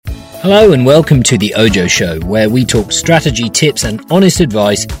Hello and welcome to the Ojo Show, where we talk strategy, tips and honest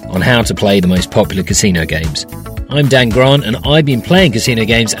advice on how to play the most popular casino games. I'm Dan Grant and I've been playing casino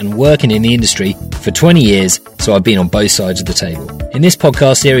games and working in the industry for 20 years, so I've been on both sides of the table. In this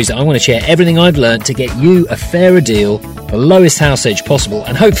podcast series, I want to share everything I've learned to get you a fairer deal, the lowest house edge possible,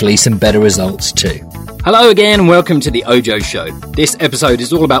 and hopefully some better results too. Hello again and welcome to the Ojo Show. This episode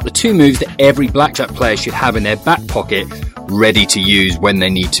is all about the two moves that every blackjack player should have in their back pocket, ready to use when they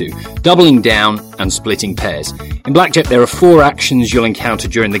need to: doubling down and splitting pairs. In blackjack, there are 4 actions you'll encounter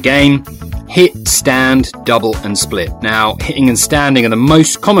during the game: hit, stand, double and split. Now, hitting and standing are the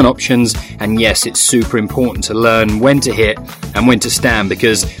most common options, and yes, it's super important to learn when to hit and when to stand,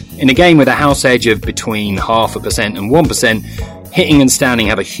 because in a game with a house edge of between 0.5% and 1%, hitting and standing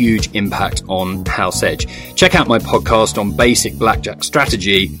have a huge impact on house edge. Check out my podcast on basic blackjack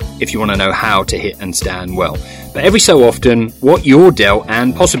strategy if you want to know how to hit and stand well. But every so often, what you're dealt,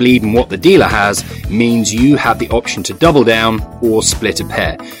 and possibly even what the dealer has, means you have the option to double down or split a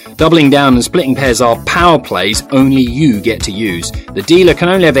pair. Doubling down and splitting pairs are power plays only you get to use. The dealer can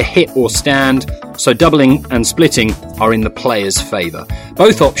only ever hit or stand, so doubling and splitting are in the player's favour.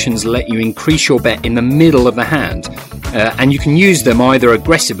 Both options let you increase your bet in the middle of the hand, and you can use them either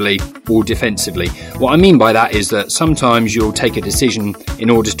aggressively or defensively. What I mean by that is that sometimes you'll take a decision in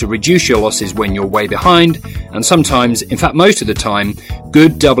order to reduce your losses when you're way behind, and sometimes, in fact most of the time,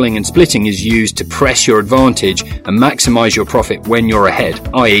 good doubling and splitting is used to press your advantage and maximise your profit when you're ahead,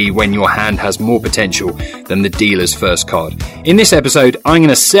 i.e. when your hand has more potential than the dealer's first card. In this episode, I'm going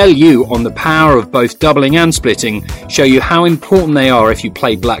to sell you on the power of both doubling and splitting, show you how important they are if you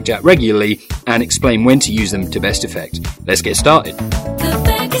play blackjack regularly, and explain when to use them to best effect. Let's get started.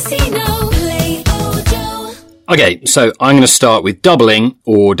 Okay, so I'm going to start with doubling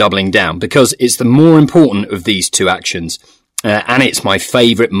or doubling down because it's the more important of these two actions. And it's my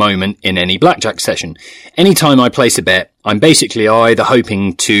favourite moment in any blackjack session. Anytime I place a bet, I'm basically either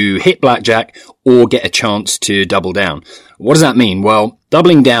hoping to hit blackjack or get a chance to double down. What does that mean? Well,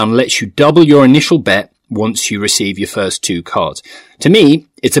 doubling down lets you double your initial bet once you receive your first 2 cards. To me,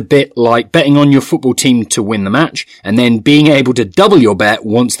 it's a bit like betting on your football team to win the match and then being able to double your bet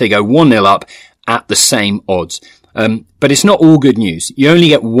once they go 1-0 up at the same odds. But it's not all good news. You only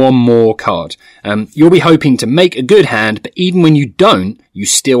get 1 more card. You'll be hoping to make a good hand, but even when you don't, you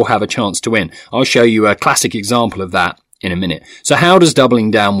still have a chance to win. I'll show you a classic example of that in a minute. So how does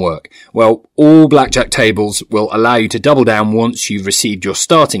doubling down work? Well, all blackjack tables will allow you to double down once you've received your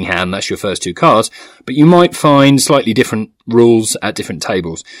starting hand, that's your first 2 cards, but you might find slightly different rules at different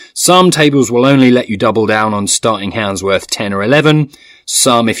tables. Some tables will only let you double down on starting hands worth 10 or 11,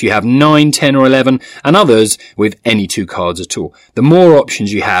 some if you have 9, 10 or 11, and others with any 2 cards at all. The more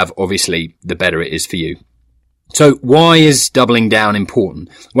options you have, obviously, the better it is for you. So why is doubling down important?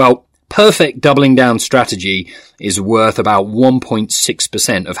 Well, perfect doubling down strategy is worth about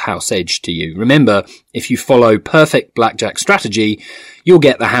 1.6% of house edge to you. Remember, if you follow perfect blackjack strategy, you'll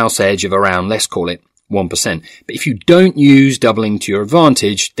get the house edge of around, let's call it, 1%. But if you don't use doubling to your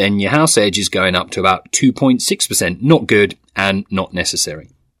advantage, then your house edge is going up to about 2.6%. Not good and not necessary.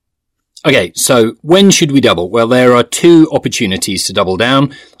 Okay, so when should we double? Well, there are 2 opportunities to double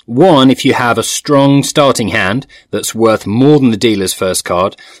down. One, if you have a strong starting hand that's worth more than the dealer's first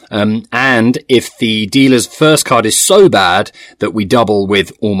card, and if the dealer's first card is so bad that we double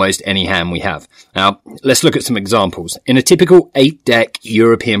with almost any hand we have. Now, let's look at some examples. In a typical 8-deck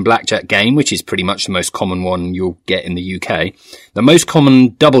European blackjack game, which is pretty much the most common one you'll get in the UK, the most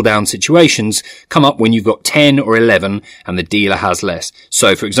common double down situations come up when you've got 10 or 11 and the dealer has less.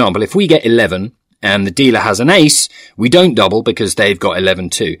 So, for example, if we get 11, and the dealer has an ace, we don't double because they've got 11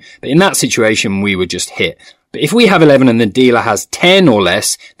 too. But in that situation, we would just hit. But if we have 11 and the dealer has 10 or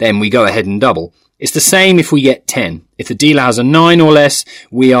less, then we go ahead and double. It's the same if we get 10. If the dealer has a 9 or less,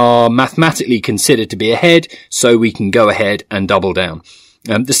 we are mathematically considered to be ahead, so we can go ahead and double down.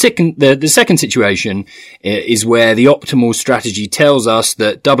 The second situation is where the optimal strategy tells us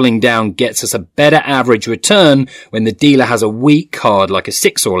that doubling down gets us a better average return when the dealer has a weak card like a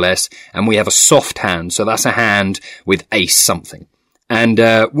 6 or less and we have a soft hand, so that's a hand with ace something. And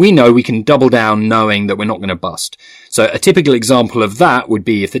we know we can double down knowing that we're not going to bust. So a typical example of that would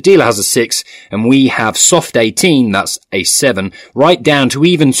be if the dealer has a 6 and we have soft 18, that's ace 7, right down to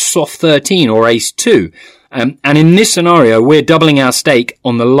even soft 13 or ace 2. And in this scenario, we're doubling our stake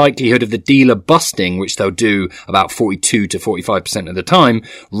on the likelihood of the dealer busting, which they'll do about 42 to 45% of the time,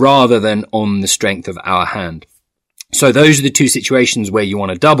 rather than on the strength of our hand. So those are the 2 situations where you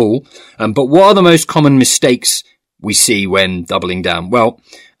want to double. But what are the most common mistakes we see when doubling down? Well,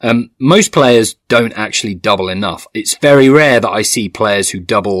 Most players don't actually double enough. It's very rare that I see players who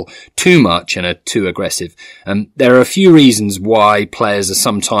double too much and are too aggressive. There are a few reasons why players are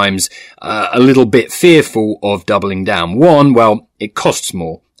sometimes a little bit fearful of doubling down. One, well, it costs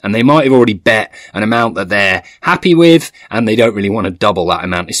more. And they might have already bet an amount that they're happy with, and they don't really want to double that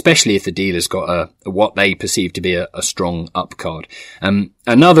amount, especially if the dealer's got what they perceive to be a strong up card.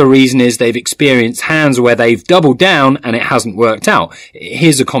 Another reason is they've experienced hands where they've doubled down and it hasn't worked out.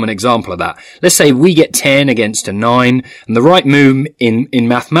 Here's a common example of that. Let's say we get 10 against a 9, and the right move in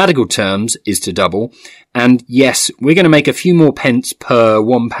mathematical terms is to double. And yes, we're going to make a few more pence per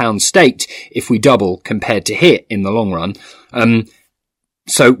 £1 staked if we double compared to hit in the long run.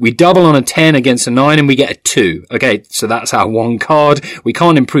 So we double on a 10 against a 9 and we get a 2. Okay, so that's our one card. We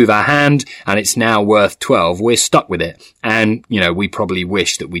can't improve our hand and it's now worth 12. We're stuck with it. And, we probably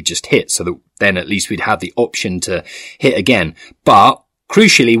wish that we just hit so that then at least we'd have the option to hit again. But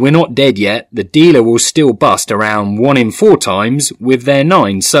crucially, we're not dead yet. The dealer will still bust around 1 in 4 times with their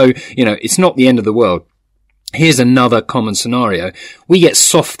 9. So, it's not the end of the world. Here's another common scenario. We get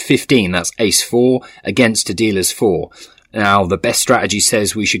soft 15, that's ace 4, against a dealer's 4. Now, the best strategy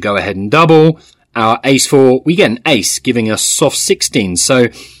says we should go ahead and double. Our ace 4, we get an ace, giving us soft 16. So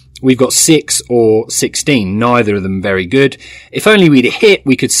we've got 6 or 16, neither of them very good. If only we'd hit,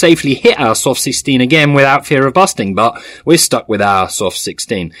 we could safely hit our soft 16 again without fear of busting, but we're stuck with our soft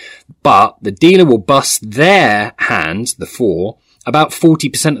 16. But the dealer will bust their hand, the 4, about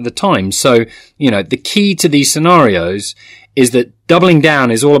 40% of the time. So, the key to these scenarios is that doubling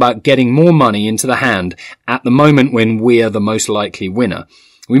down is all about getting more money into the hand at the moment when we are the most likely winner.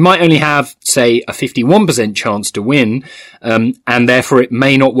 We might only have, say, a 51% chance to win, and therefore it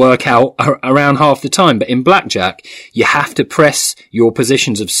may not work out around half the time. But in blackjack, you have to press your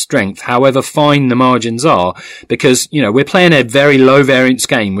positions of strength, however fine the margins are, because, we're playing a very low variance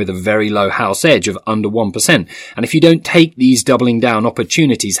game with a very low house edge of under 1%. And if you don't take these doubling down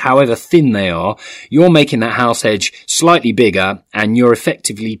opportunities, however thin they are, you're making that house edge slightly bigger and you're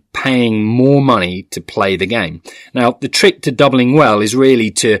effectively paying more money to play the game. Now, the trick to doubling well is really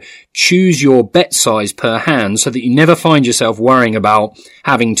to choose your bet size per hand so that you never find yourself worrying about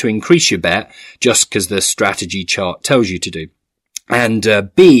having to increase your bet just because the strategy chart tells you to do.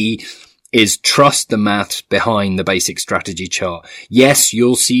 And B is trust the maths behind the basic strategy chart. Yes,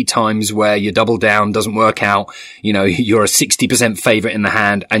 you'll see times where your double down doesn't work out. You're a 60% favorite in the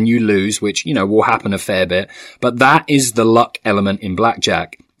hand and you lose, which, will happen a fair bit. But that is the luck element in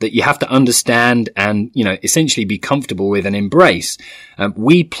blackjack that you have to understand and, essentially be comfortable with and embrace.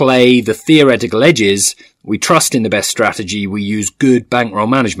 We play the theoretical edges. We trust in the best strategy. We use good bankroll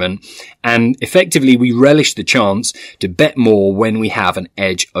management, and effectively we relish the chance to bet more when we have an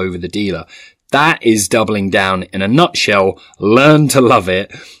edge over the dealer. That is doubling down in a nutshell. Learn to love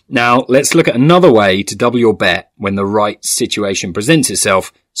it. Now let's look at another way to double your bet when the right situation presents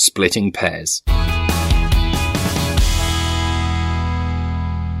itself: splitting pairs.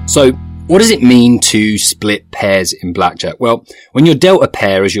 So, what does it mean to split pairs in blackjack? Well, when you're dealt a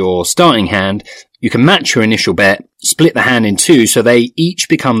pair as your starting hand, you can match your initial bet, split the hand in 2 so they each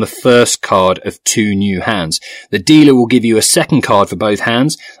become the first card of 2 new hands. The dealer will give you a second card for both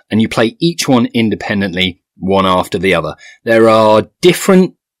hands, and you play each one independently, one after the other. There are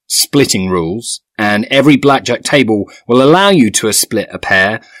different splitting rules, and every blackjack table will allow you to split a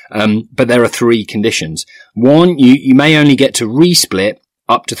pair, but there are 3 conditions. 1, you may only get to resplit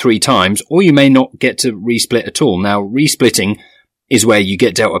up to 3 times, or you may not get to resplit at all. Now, resplitting is where you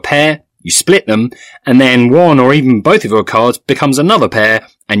get dealt a pair, you split them, and then one or even both of your cards becomes another pair,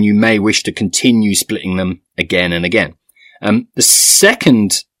 and you may wish to continue splitting them again and again. The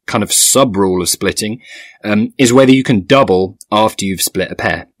second kind of sub-rule of splitting is whether you can double after you've split a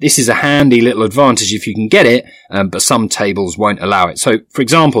pair. This is a handy little advantage if you can get it, but some tables won't allow it. So, for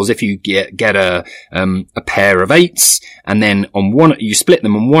example, if you get a pair of 8s, and then on one you split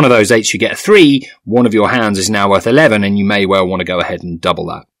them, on one of those 8s you get a 3, one of your hands is now worth 11, and you may well want to go ahead and double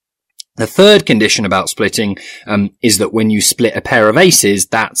that. The third condition about splitting is that when you split a pair of aces,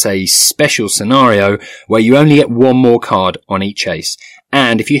 that's a special scenario where you only get one more card on each ace.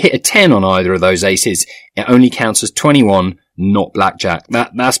 And if you hit a 10 on either of those aces, it only counts as 21, not blackjack.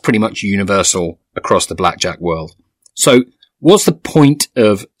 That's pretty much universal across the blackjack world. So what's the point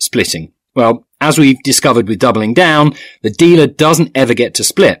of splitting? Well, as we've discovered with doubling down, the dealer doesn't ever get to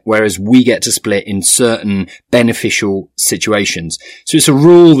split, whereas we get to split in certain beneficial situations. So it's a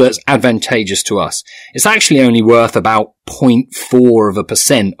rule that's advantageous to us. It's actually only worth about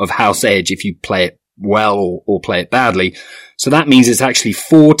 0.4% of house edge if you play it well or play it badly. So that means it's actually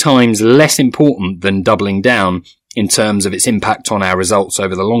 4 times less important than doubling down in terms of its impact on our results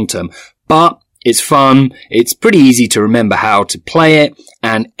over the long term. But it's fun, it's pretty easy to remember how to play it,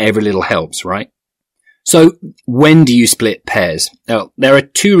 and every little helps, right? So, when do you split pairs? Now, there are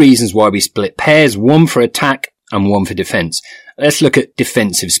two reasons why we split pairs, one for attack and one for defense. Let's look at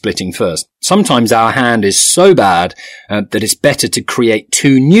defensive splitting first. Sometimes our hand is so bad that it's better to create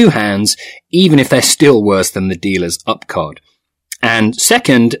two new hands, even if they're still worse than the dealer's up card. And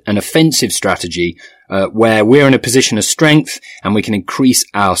second, an offensive strategy where we're in a position of strength and we can increase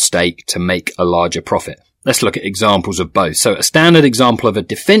our stake to make a larger profit. Let's look at examples of both. So a standard example of a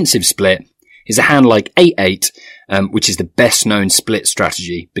defensive split is a hand like 8-8, which is the best known split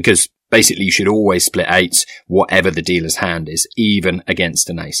strategy because basically you should always split eights, whatever the dealer's hand is, even against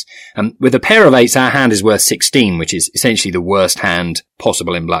an ace. With a pair of eights, our hand is worth 16, which is essentially the worst hand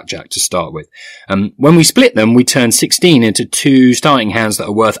possible in blackjack to start with. When we split them, we turn 16 into two starting hands that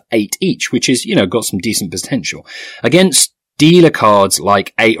are worth 8 each, which is, got some decent potential. Against dealer cards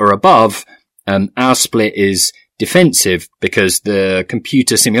like 8 or above, our split is defensive because the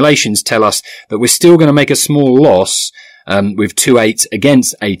computer simulations tell us that we're still going to make a small loss with 2 8s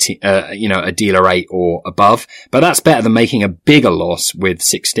against 18, a dealer 8 or above, but that's better than making a bigger loss with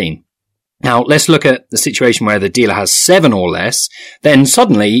 16. Now, let's look at the situation where the dealer has 7 or less. Then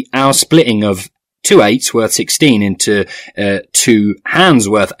suddenly our splitting of 2 8s worth 16 into 2 hands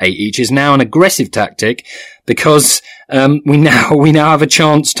worth 8 each is now an aggressive tactic because we now have a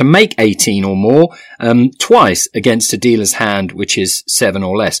chance to make 18 or more twice against a dealer's hand which is 7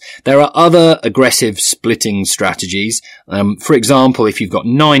 or less. There are other aggressive splitting strategies. For example, if you've got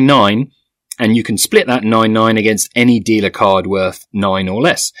 9-9 and you can split that 9-9 against any dealer card worth 9 or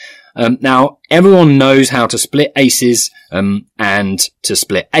less. Now, everyone knows how to split aces and to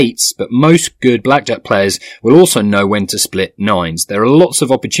split 8s, but most good blackjack players will also know when to split 9s. There are lots of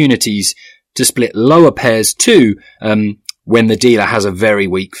opportunities to split lower pairs too when the dealer has a very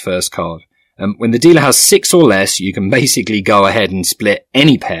weak first card. When the dealer has 6 or less, you can basically go ahead and split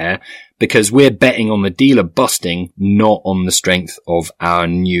any pair because we're betting on the dealer busting, not on the strength of our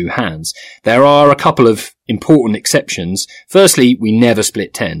new hands. There are a couple of important exceptions. Firstly, we never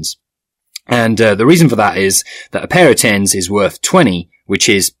split 10s. And the reason for that is that a pair of 10s is worth 20, which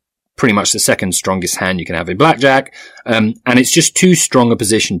is pretty much the second strongest hand you can have in blackjack, and it's just too strong a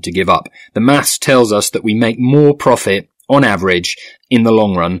position to give up. The maths tells us that we make more profit on average in the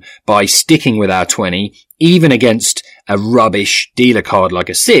long run by sticking with our 20, even against a rubbish dealer card like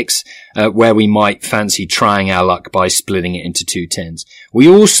a 6, where we might fancy trying our luck by splitting it into 2 10s. We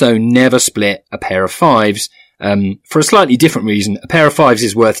also never split a pair of 5s, for a slightly different reason. A pair of 5s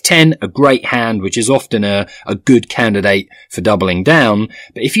is worth 10, a great hand, which is often a good candidate for doubling down.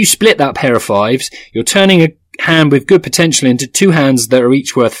 But if you split that pair of 5s, you're turning a hand with good potential into 2 hands that are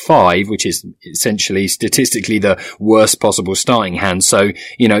each worth 5, which is essentially statistically the worst possible starting hand. So,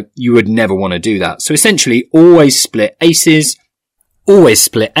 you would never want to do that. So essentially, always split aces, always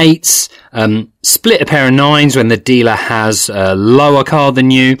split 8s, split a pair of 9s when the dealer has a lower card than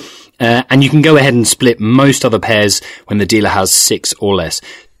you, and you can go ahead and split most other pairs when the dealer has 6 or less.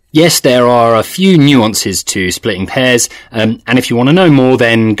 Yes, there are a few nuances to splitting pairs, and if you want to know more,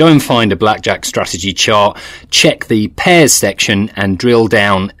 then go and find a blackjack strategy chart, check the pairs section, and drill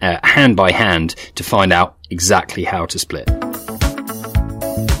down hand by hand to find out exactly how to split.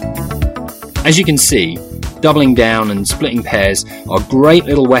 As you can see, doubling down and splitting pairs are great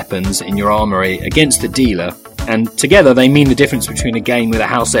little weapons in your armoury against the dealer, and together they mean the difference between a game with a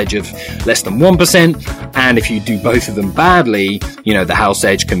house edge of less than 1%, and if you do both of them badly, the house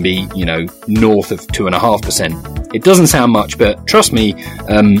edge can be, north of 2.5%. It doesn't sound much, but trust me,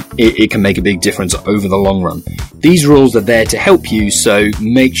 it can make a big difference over the long run. These rules are there to help you, so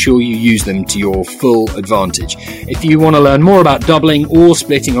make sure you use them to your full advantage. If you want to learn more about doubling or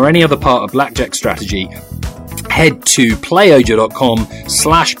splitting or any other part of blackjack strategy, head to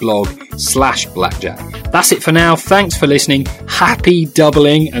playojo.com/blog/blackjack. That's it for now. Thanks for listening. Happy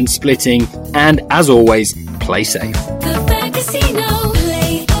doubling and splitting. And as always, play safe. The Casino.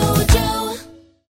 Play